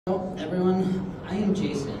Hello everyone, I am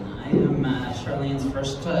Jason. I am Charlene's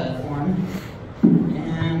first born,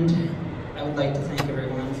 and I would like to thank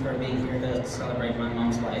everyone for being here to celebrate my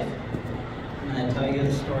mom's life. I'm going to tell you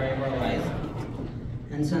the story of our life,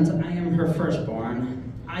 and since I am her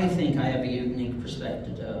firstborn, I think I have a unique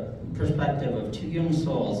perspective of two young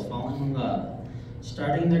souls falling in love,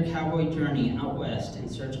 starting their cowboy journey out west in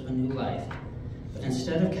search of a new life. But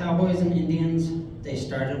instead of cowboys and Indians, they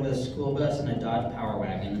started with a school bus and a Dodge Power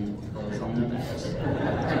Wagon and clothes on their backs.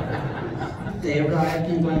 They arrived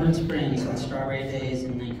in Glenwood Springs on Strawberry Days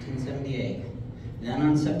in 1978. Then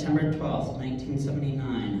on September 12th,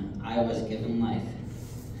 1979, I was given life.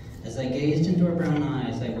 As I gazed into her brown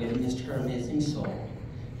eyes, I witnessed her amazing soul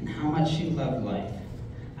and how much she loved life.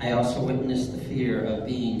 I also witnessed the fear of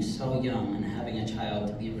being so young and having a child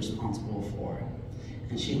to be responsible for.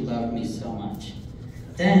 And she loved me so much.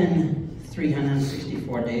 Then,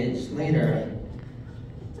 364 days later,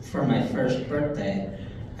 for my first birthday,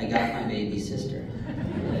 I got my baby sister.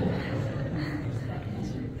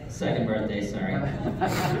 Second birthday, sorry.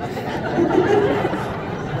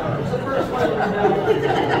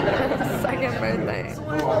 Second birthday.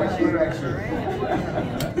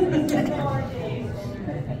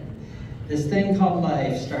 This thing called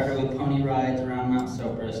life started with pony rides around Mount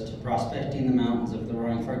Sopris to prospecting the mountains of the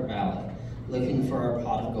Roaring Fork Valley, looking for our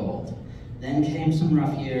pot of gold. Then came some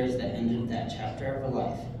rough years that ended that chapter of her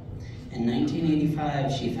life. In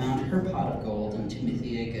 1985, she found her pot of gold in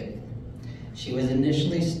Timothy A. Good. She was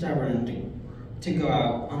initially stubborn to go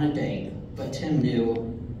out on a date, but Tim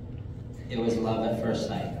knew it was love at first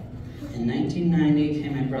sight. In 1990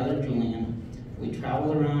 came my brother Julian. We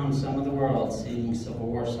traveled around some of the world seeing Civil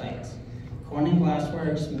War sites. Corning Glass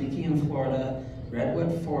Works, Mickey in Florida,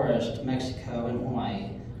 Redwood Forest, Mexico, and Hawaii,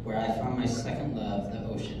 where I found my second love, the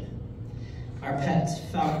ocean. Our pets,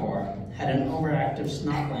 Falcor, had an overactive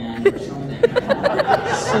snot gland or something,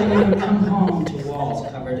 so you would come home to walls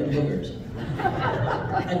covered in boogers.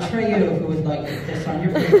 Atreyu, who would like to piss on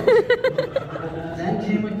your pillow. Then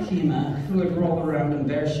came Akima, who would roll around in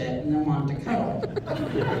bear shit and then want to cuddle.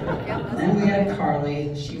 Then we had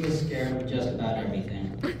Carly. She was scared of just about everything.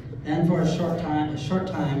 Then for a short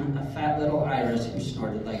time, a fat little Iris who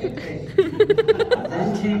snorted like a pig.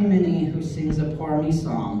 Then came Minnie, who sings a poor me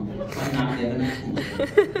song when not given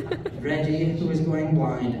attention. Reggie, who is going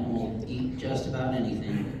blind and will eat just about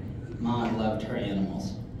anything. Maud loved her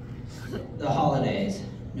animals. The holidays,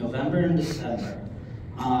 November and December.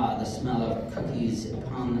 Ah, the smell of cookies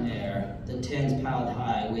upon the air, the tins piled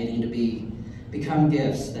high, waiting to become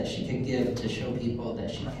gifts that she could give to show people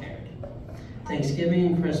that she cared. Thanksgiving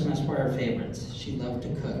and Christmas were her favorites. She loved to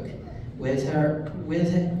cook with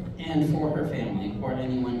and for her family or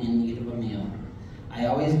anyone in need of a meal. I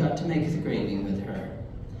always got to make the gravy with her.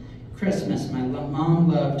 Christmas, my mom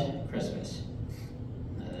loved Christmas.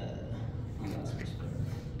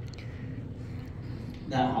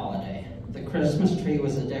 That holiday. The Christmas tree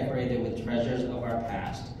was decorated with treasures of our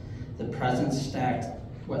past. The presents stacked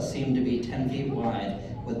what seemed to be 10 feet wide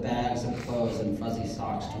with bags of clothes and fuzzy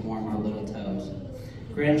socks to warm our little toes.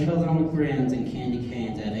 Grandchildren with grins and candy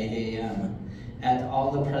canes at 8 a.m. at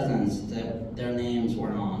all the presents that their names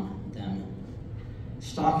were on them.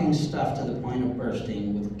 Stockings stuffed to the point of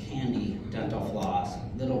bursting with candy, dental floss,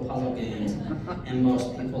 little puzzle games, and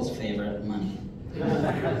most people's favorite, money.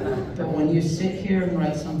 But when you sit here and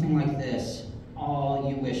write something like this, all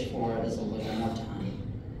you wish for is a little more time.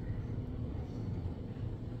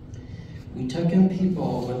 We took in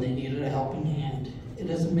people when they needed a helping hand. It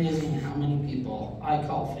is amazing how many people I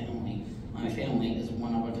call family. My family is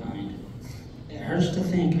one of a kind. It hurts to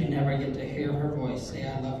think I never get to hear her voice say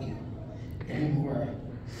I love you anymore.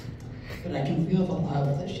 But I can feel the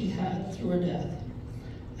love that she had through her death.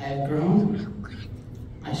 I have grown.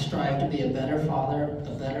 I strive to be a better father,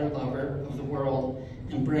 a better lover of the world,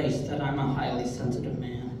 embrace that I'm a highly sensitive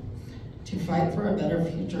man, to fight for a better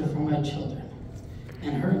future for my children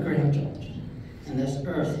and her grandchildren, and this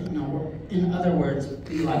earth, in other words,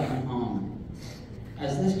 be like my home.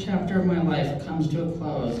 As this chapter of my life comes to a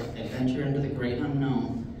close, I venture into the great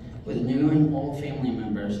unknown with new and old family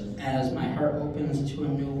members, as my heart opens to a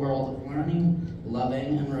new world of learning,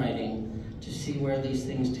 loving, and writing, to see where these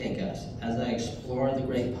things take us as I explore the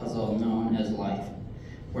great puzzle known as life,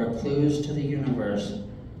 where clues to the universe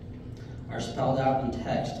are spelled out in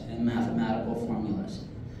text and mathematical formulas.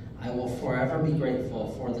 I will forever be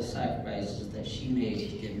grateful for the sacrifices that she made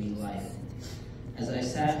to give me life. As I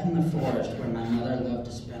sat in the forest where my mother loved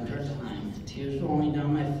to spend her time, tears rolling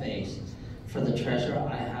down my face for the treasure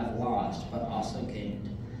I have lost but also gained,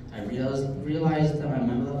 I realized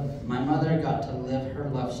that my mother got to live her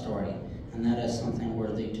love story and that is something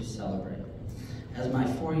worthy to celebrate. As my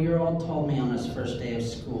 4-year-old told me on his first day of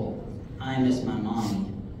school, I miss my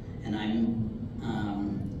mommy,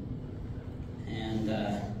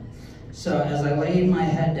 so as I lay my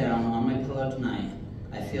head down on my pillow tonight,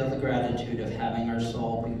 I feel the gratitude of having her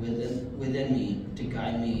soul be within me to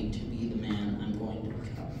guide me to be the man I'm going to